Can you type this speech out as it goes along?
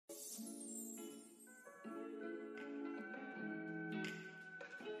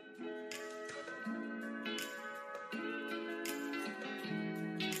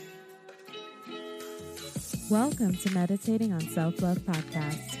Welcome to Meditating on Self-Love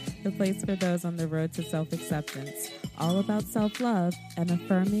Podcast, the place for those on the road to self-acceptance, all about self-love and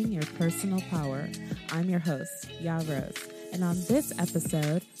affirming your personal power. I'm your host, Ya Rose, and on this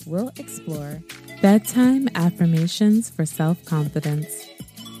episode, we'll explore bedtime affirmations for self-confidence.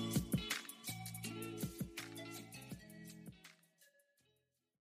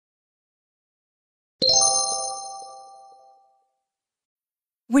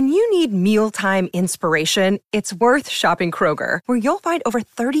 When you need mealtime inspiration, it's worth shopping Kroger, where you'll find over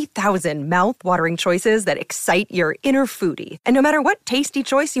 30,000 mouth-watering choices that excite your inner foodie. And no matter what tasty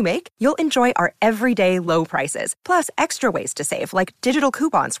choice you make, you'll enjoy our everyday low prices, plus extra ways to save, like digital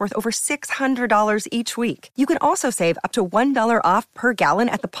coupons worth over $600 each week. You can also save up to $1 off per gallon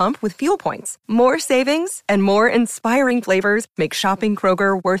at the pump with fuel points. More savings and more inspiring flavors make shopping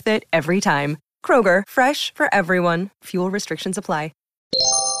Kroger worth it every time. Kroger, fresh for everyone. Fuel restrictions apply.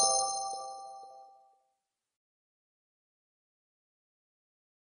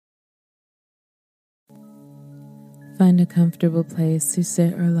 Find a comfortable place to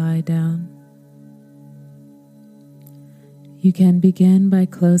sit or lie down. You can begin by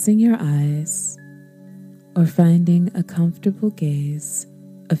closing your eyes or finding a comfortable gaze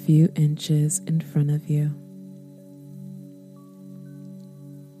a few inches in front of you.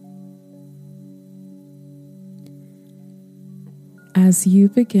 As you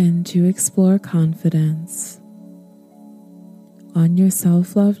begin to explore confidence on your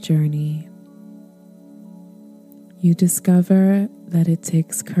self-love journey, you discover that it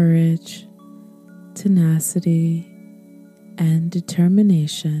takes courage, tenacity, and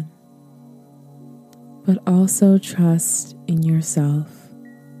determination, but also trust in yourself.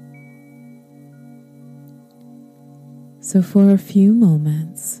 So for a few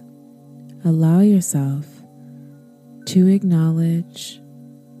moments, allow yourself to acknowledge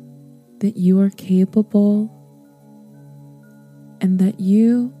that you are capable and that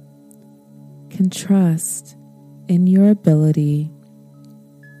you can trust in your ability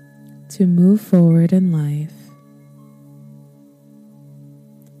to move forward in life.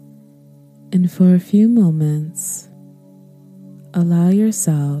 And for a few moments, allow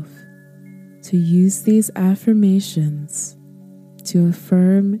yourself to use these affirmations to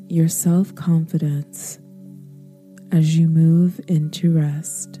affirm your self-confidence as you move into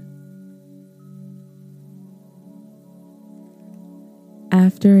rest.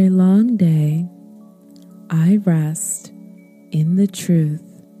 After a long day, I rest in the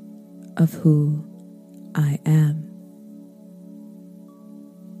truth of who I am.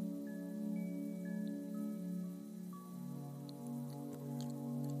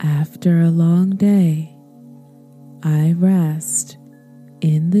 After a long day, I rest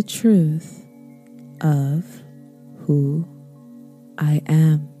in the truth of who I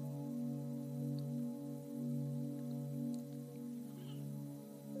am.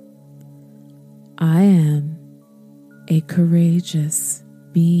 I am a courageous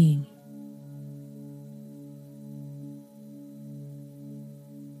being.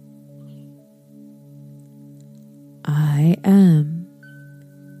 I am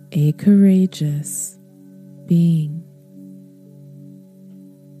a courageous being.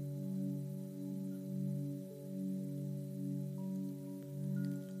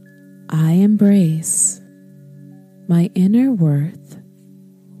 I embrace my inner worth,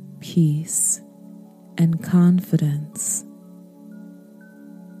 peace, and confidence.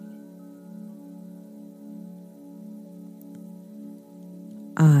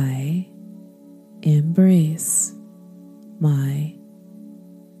 I embrace my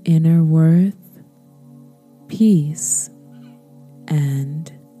inner worth, peace,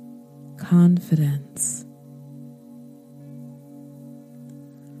 and confidence.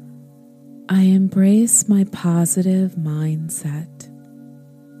 I embrace my positive mindset.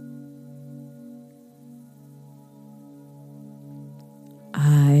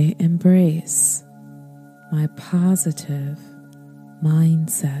 I embrace my positive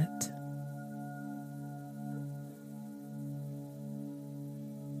mindset.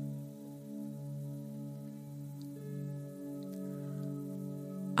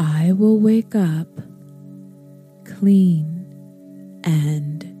 I will wake up clean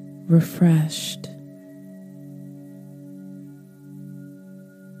and refreshed.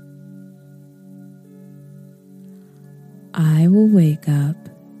 I will wake up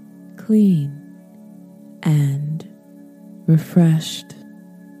clean and refreshed.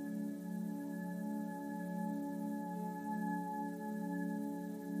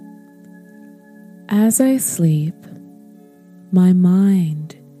 As I sleep, my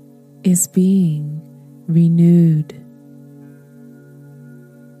mind is being renewed.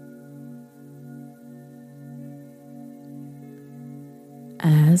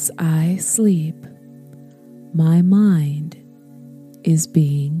 As I sleep, my mind is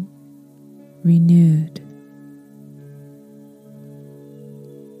being renewed.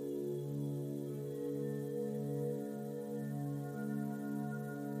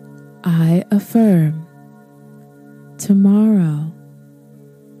 I affirm tomorrow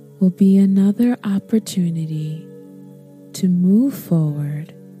will be another opportunity to move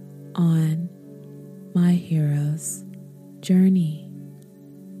forward on my hero's journey.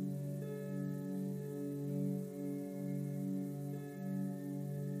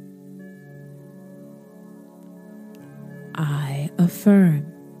 I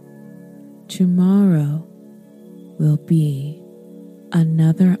affirm tomorrow will be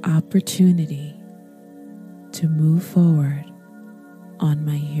another opportunity to move forward on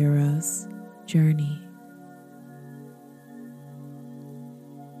my hero's journey.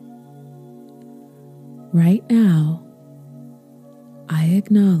 Right now, I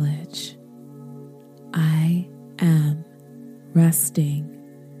acknowledge I am resting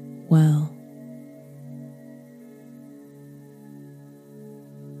well.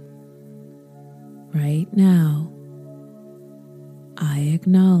 Right now, I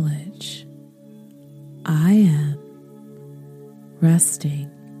acknowledge I am resting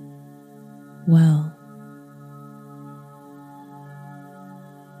well.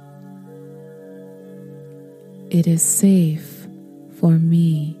 It is safe for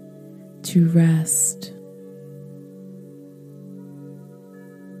me to rest.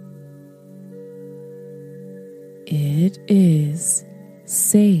 It is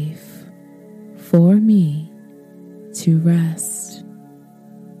safe for me to rest.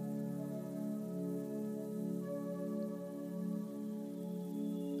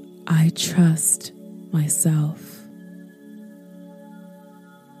 I trust myself.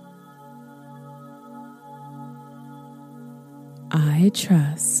 I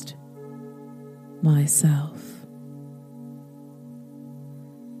trust myself.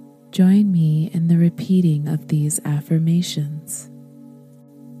 Join me in the repeating of these affirmations.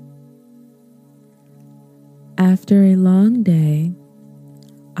 After a long day,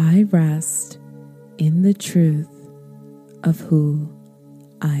 I rest in the truth of who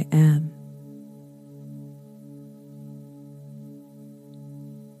I am.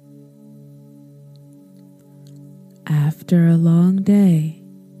 After a long day,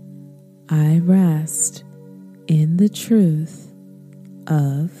 I rest in the truth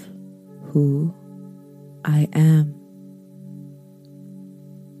of who I am.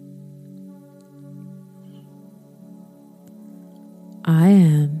 I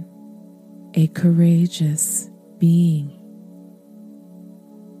am a courageous being.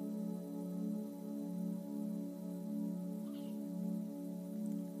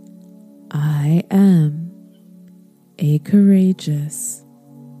 I am a courageous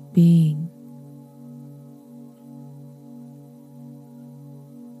being.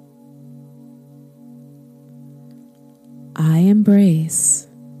 I embrace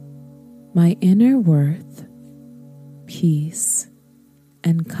my inner worth, peace,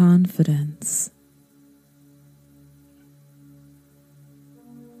 and confidence.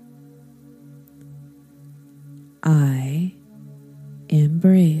 I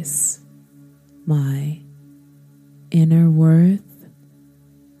embrace my inner worth,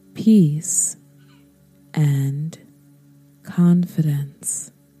 peace, and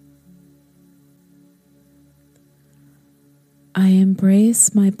confidence. I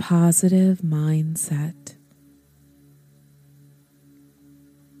embrace my positive mindset.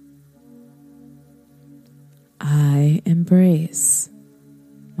 I embrace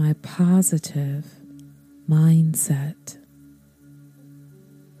my positive mindset.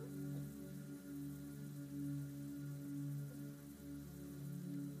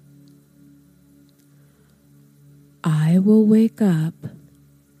 I will wake up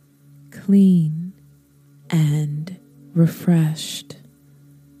clean and refreshed.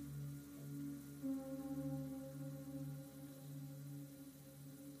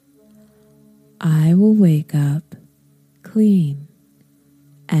 I will wake up clean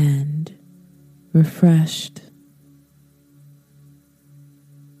and refreshed.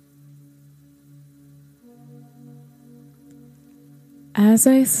 As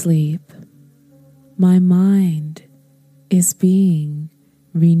I sleep, my mind is being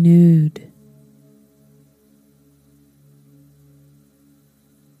renewed.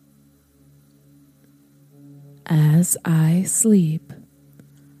 As I sleep,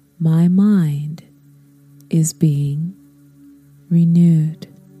 my mind is being renewed.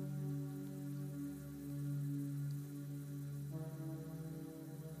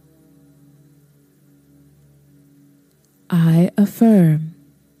 I affirm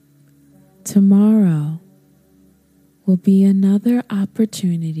Tomorrow will be another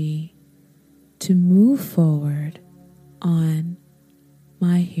opportunity to move forward on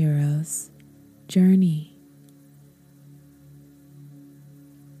my hero's journey.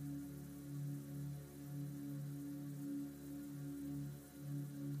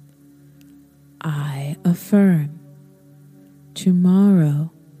 I affirm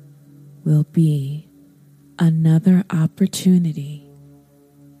tomorrow will be another opportunity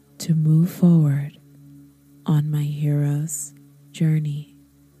to move forward on my hero's journey.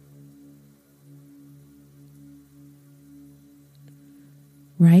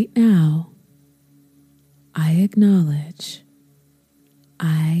 Right now, I acknowledge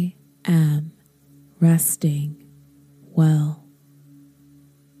I am resting well.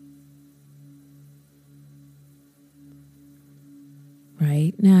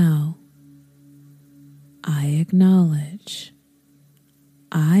 Right now, I acknowledge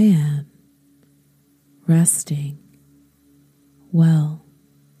I am resting well.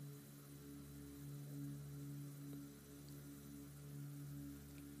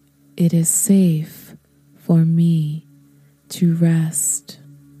 It is safe for me to rest.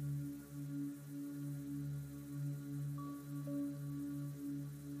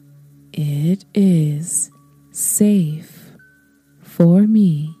 It is safe for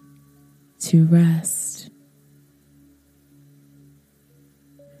me to rest.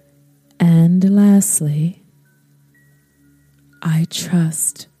 And lastly, I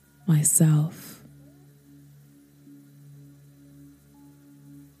trust myself.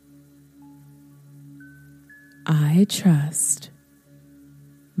 I trust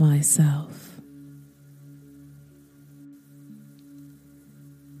myself.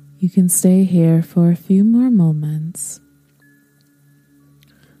 You can stay here for a few more moments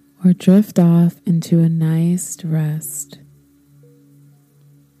or drift off into a nice rest,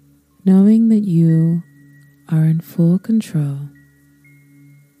 knowing that you are in full control.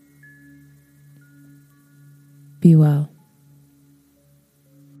 Be well.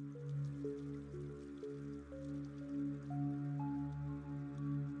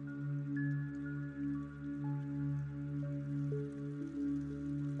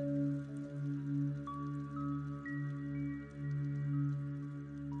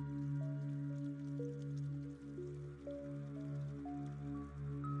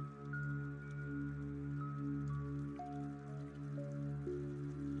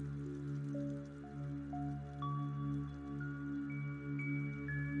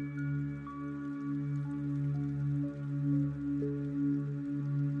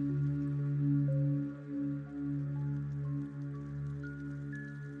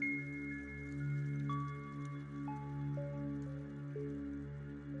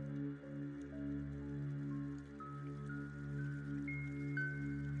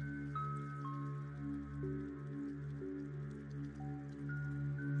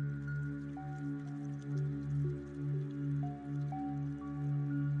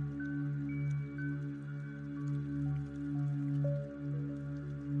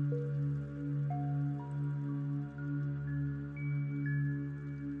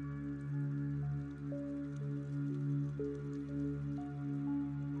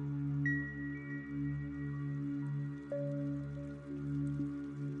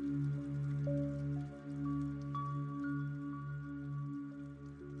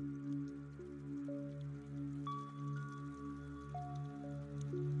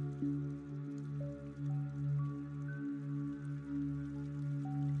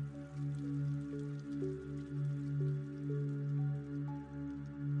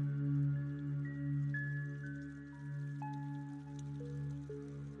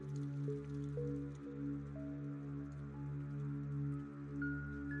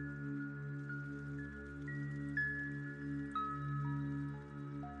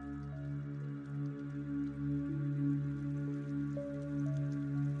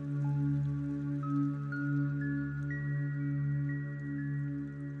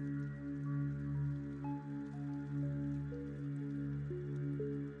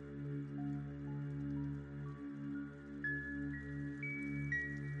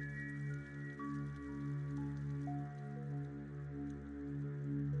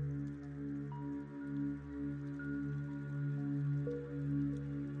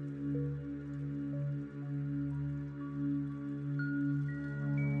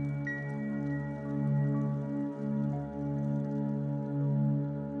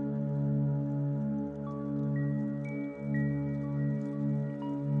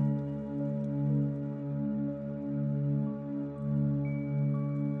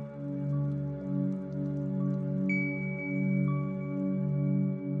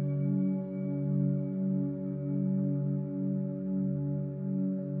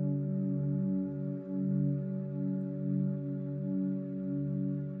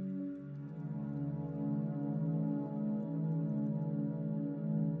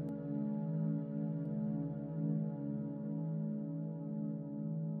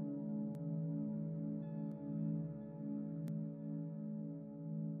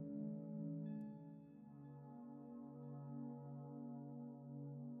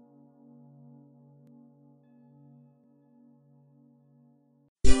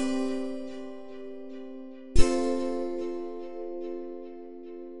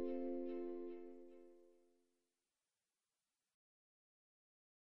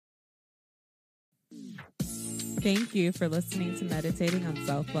 Thank you for listening to Meditating on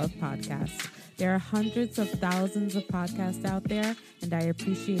Self-Love podcast. There are hundreds of thousands of podcasts out there, and I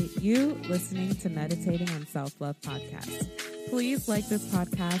appreciate you listening to Meditating on Self-Love podcast. Please like this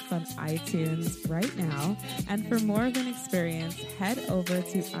podcast on iTunes right now. And for more of an experience, head over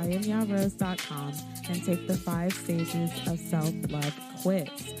to IamYaRose.com and take the 5 stages of self-love quiz.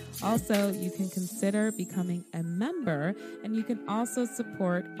 Also, you can consider becoming a member, and you can also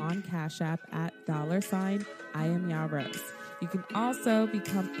support on Cash App at $IamYaRose. You can also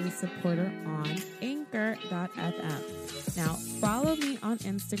become a supporter on Anchor.fm. Now, follow me on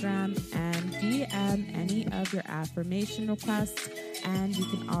Instagram and DM any of your affirmation requests. And you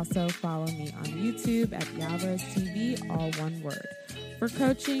can also follow me on YouTube at Yarose TV, all one word. For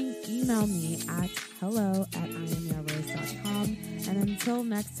coaching, email me at hello@IamYaRose.com. And until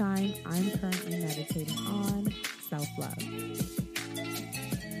next time, I'm currently meditating on self-love.